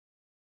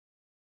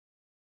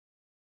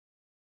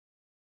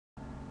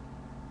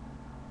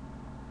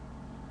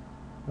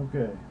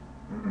Okay,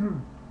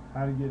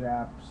 how to get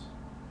apps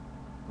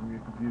from your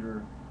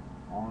computer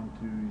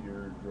onto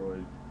your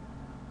droid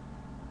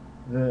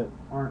that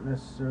aren't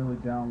necessarily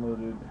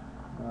downloaded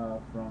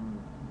from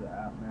the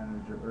app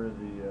manager or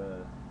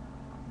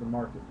the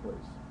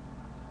marketplace.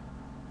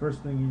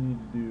 First thing you need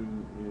to do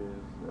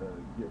is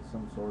get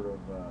some sort of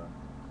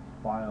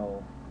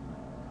file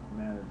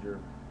manager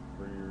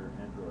for your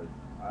Android.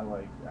 I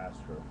like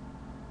Astro.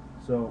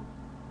 So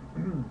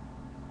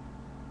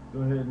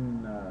go ahead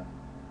and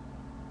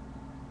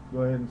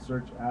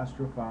search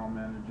Astro File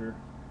Manager.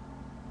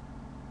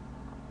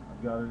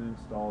 I've got it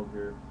installed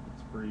here.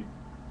 It's free.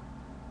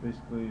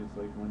 Basically, it's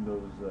like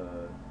Windows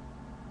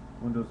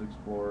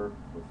Explorer,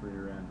 but for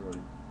your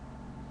Android.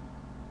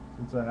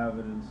 Since I have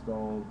it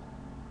installed,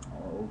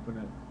 I'll open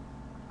it.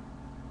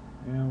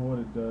 And what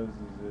it does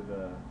is it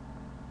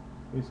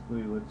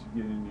basically lets you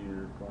get into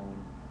your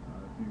phone.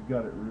 If you've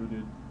got it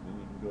rooted, then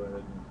you can go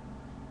ahead and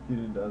get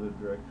into other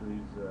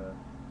directories.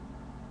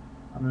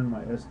 I'm in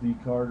my SD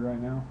card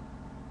right now.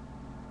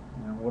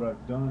 And what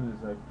I've done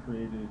is I've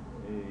created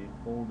a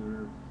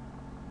folder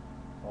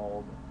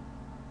called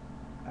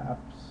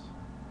apps.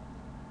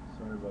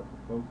 Sorry about the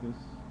focus.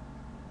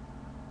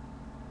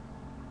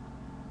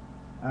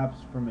 Apps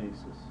from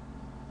Asus,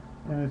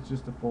 and it's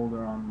just a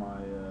folder on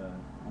my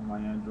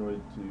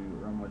Android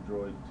on my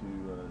Droid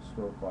to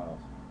store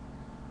files.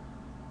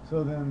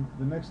 So then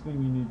the next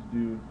thing you need to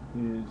do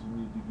is you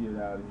need to get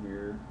out of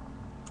here,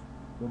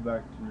 go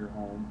back to your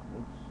home,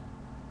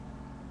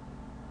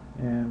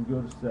 and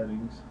go to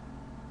settings.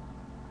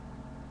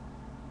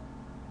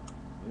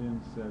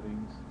 In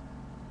settings,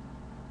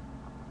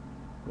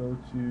 go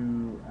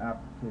to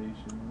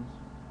applications,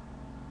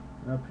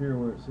 and up here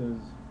where it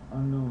says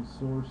unknown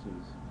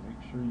sources,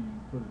 make sure you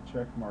put a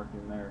check mark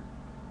in there,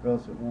 or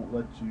else it won't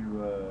let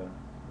you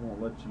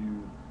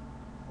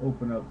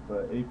open up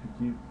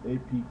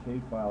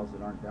APK files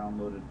that aren't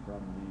downloaded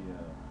from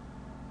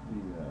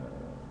the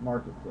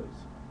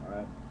marketplace. All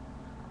right.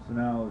 So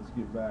now let's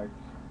get back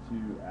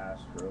to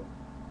Astro.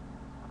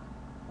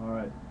 All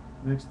right.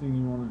 Next thing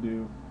you want to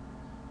do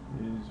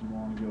is you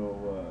want to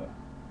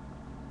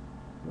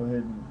go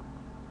ahead and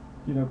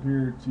get up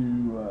here to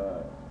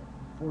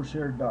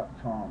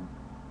forshared.com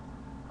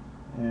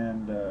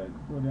and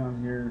go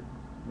down here,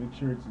 make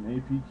sure it's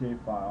an APK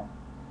file,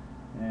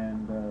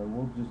 and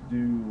we'll just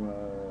do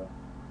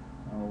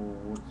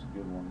what's a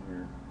good one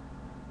here?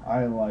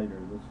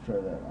 ilightr. Let's try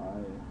that.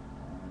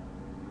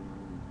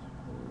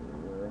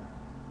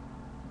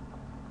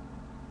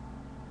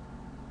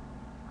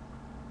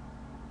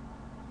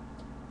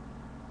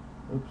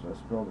 Oops, I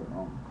spelled it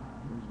wrong.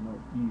 There's no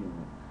E in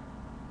it.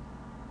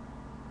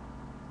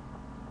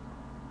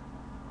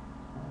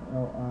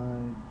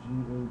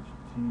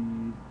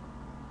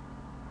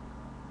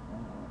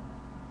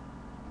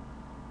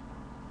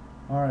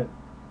 Light. Alright,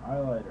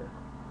 ilightr.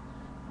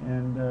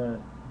 And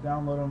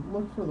download them.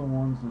 Look for the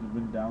ones that have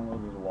been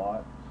downloaded a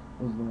lot.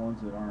 Those are the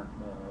ones that aren't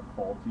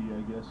faulty,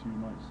 I guess you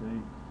might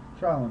say.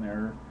 Trial and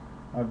error.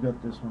 I've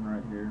got this one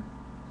right here.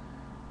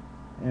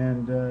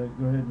 And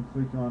go ahead and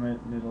click on it,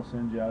 and it'll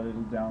send you out.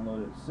 It'll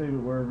download it. Save it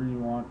wherever you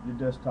want. Your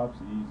desktop's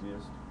the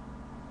easiest.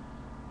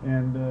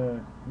 And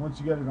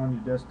once you got it on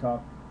your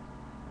desktop,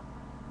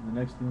 the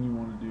next thing you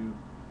want to do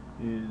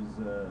is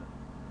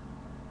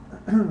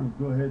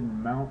go ahead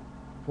and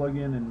plug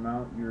in and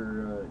mount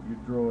your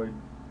Droid.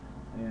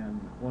 And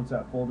once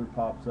that folder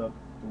pops up,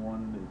 the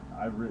one that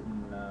I've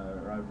written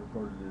or I've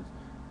recorded is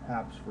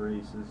apps for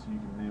Asus. You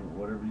can name it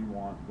whatever you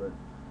want, but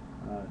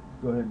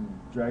go ahead and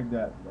drag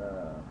that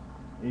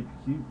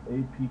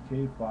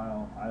APK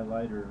file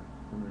ilightr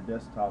from your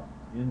desktop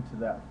into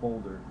that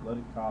folder. Let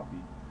it copy,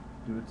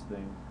 do its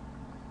thing,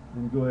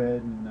 then go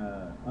ahead and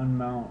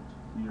unmount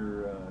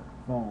your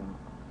phone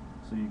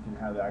so you can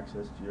have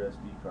access to your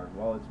SD card.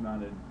 While it's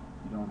mounted,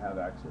 you don't have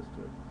access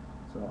to it,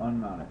 so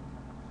unmount it.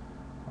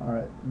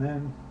 Alright, and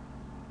then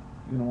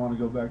you're going to want to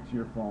go back to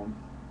your phone,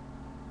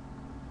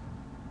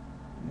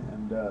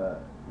 and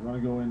you want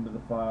to go into the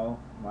file,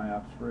 My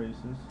Apps for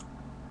Asus.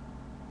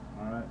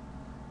 Alright,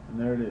 and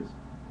there it is,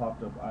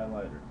 popped up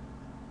ilightr.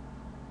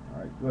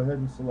 Alright, go ahead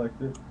and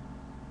select it.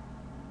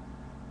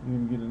 You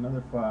can get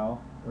another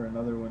file or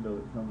another window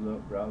that comes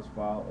up, browse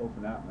file,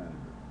 open app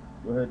manager.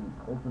 Go ahead and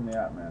open the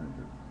app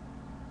manager.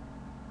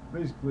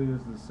 Basically,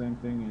 this is the same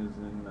thing as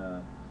in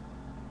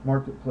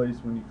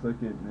Marketplace when you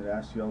click it and it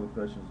asks you all the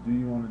questions. Do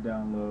you want to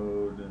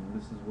download? And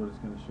this is what it's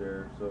going to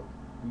share. So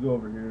you go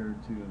over here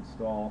to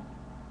install.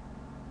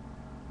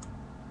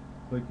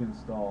 Click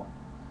install.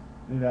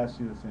 And it asks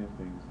you the same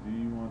things. Do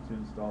you want to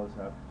install this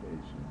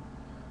application?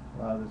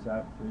 Allow this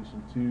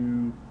application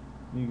to.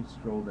 You can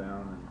scroll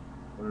down and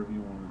whatever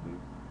you want to do.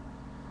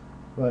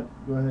 But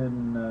go ahead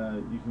and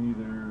you can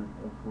either,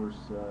 of course,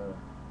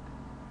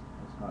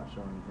 it's not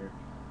showing you here.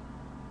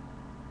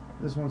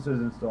 This one says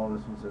install,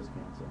 this one says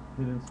cancel.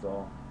 Hit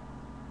install,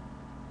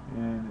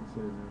 and it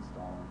says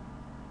installing.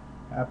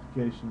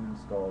 Application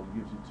installed. It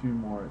gives you two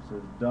more. It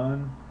says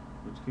done,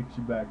 which kicks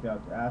you back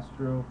out to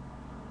Astro,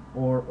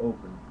 or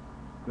open.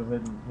 Go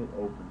ahead and hit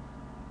open.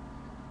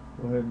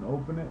 Go ahead and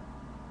open it,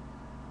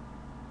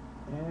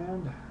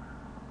 And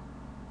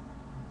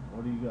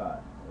what do you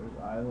got? There's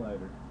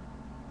ilightr.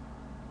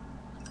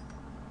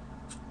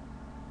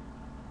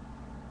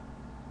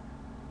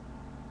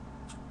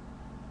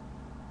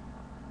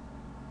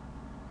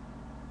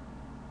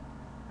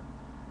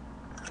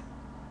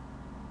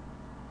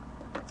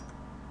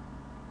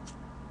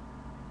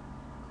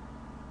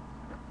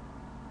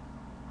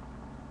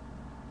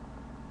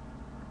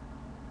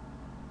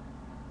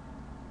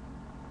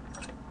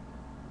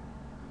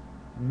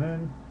 And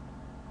then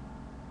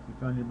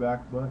click on your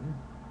back button,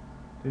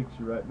 takes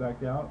you right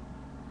back out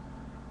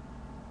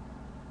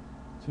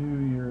to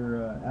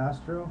your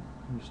Astro.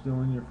 You're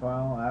still in your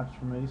file, apps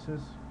from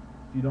Asus.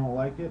 If you don't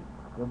like it,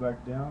 go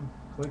back down,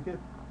 click it,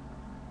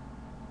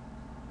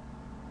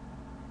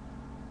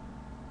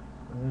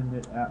 go ahead and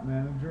hit App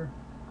Manager.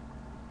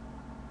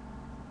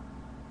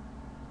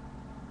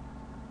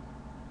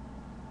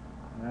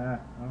 I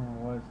don't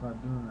know why it's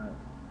not doing that.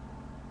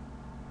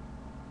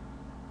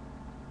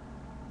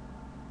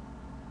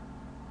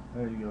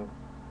 There you go.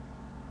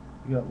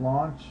 You got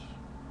launch,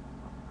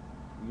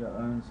 you got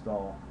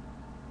uninstall.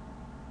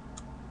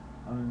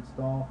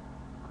 Uninstall,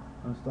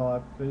 uninstall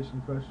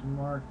application question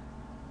mark.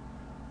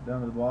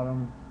 Down to the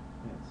bottom,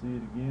 can't see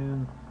it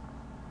again.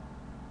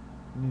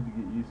 You need to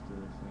get used to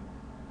this thing.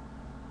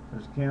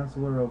 There's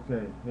canceler,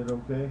 okay. Hit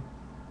OK.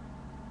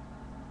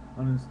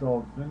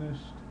 Uninstalled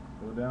finished.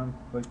 Go down,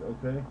 click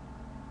OK.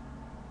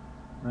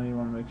 Now you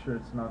want to make sure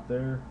it's not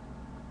there.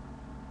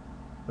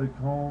 Click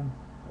home,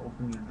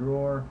 open your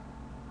drawer,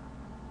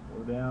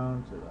 go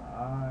down to the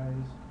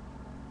eyes.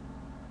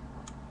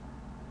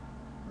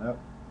 Yep,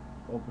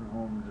 open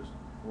home just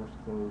force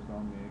closed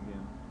on me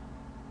again.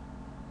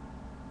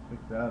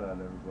 Pick that out,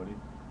 everybody.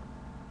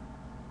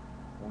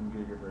 1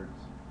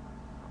 gigahertz.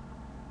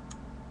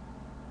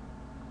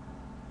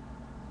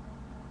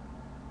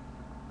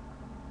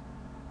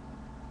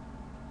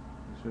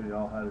 I'll show you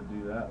all how to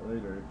do that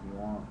later if you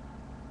want.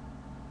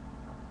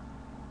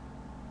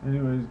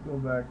 Anyways, go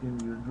back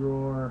into your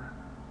drawer,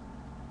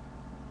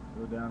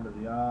 go down to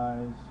the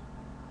eyes,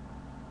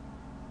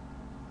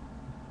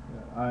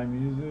 got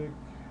iMusic,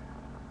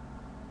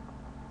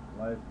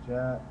 live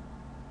chat,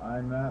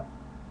 iMap,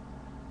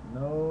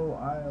 no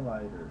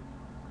ilightr,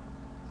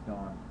 it's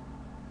gone.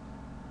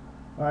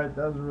 Alright,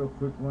 that was a real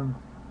quick one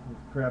with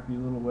crappy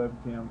little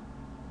webcam.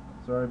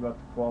 Sorry about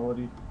the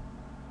quality.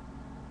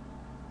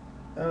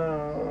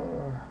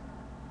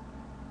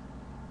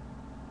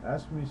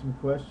 Ask me some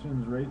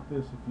questions, rate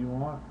this if you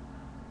want.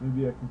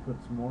 Maybe I can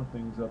put some more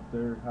things up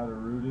there, how to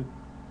root it.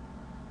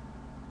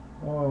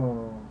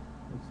 Oh,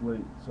 it's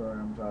late. Sorry,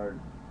 I'm tired.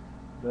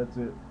 That's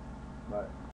it. Bye.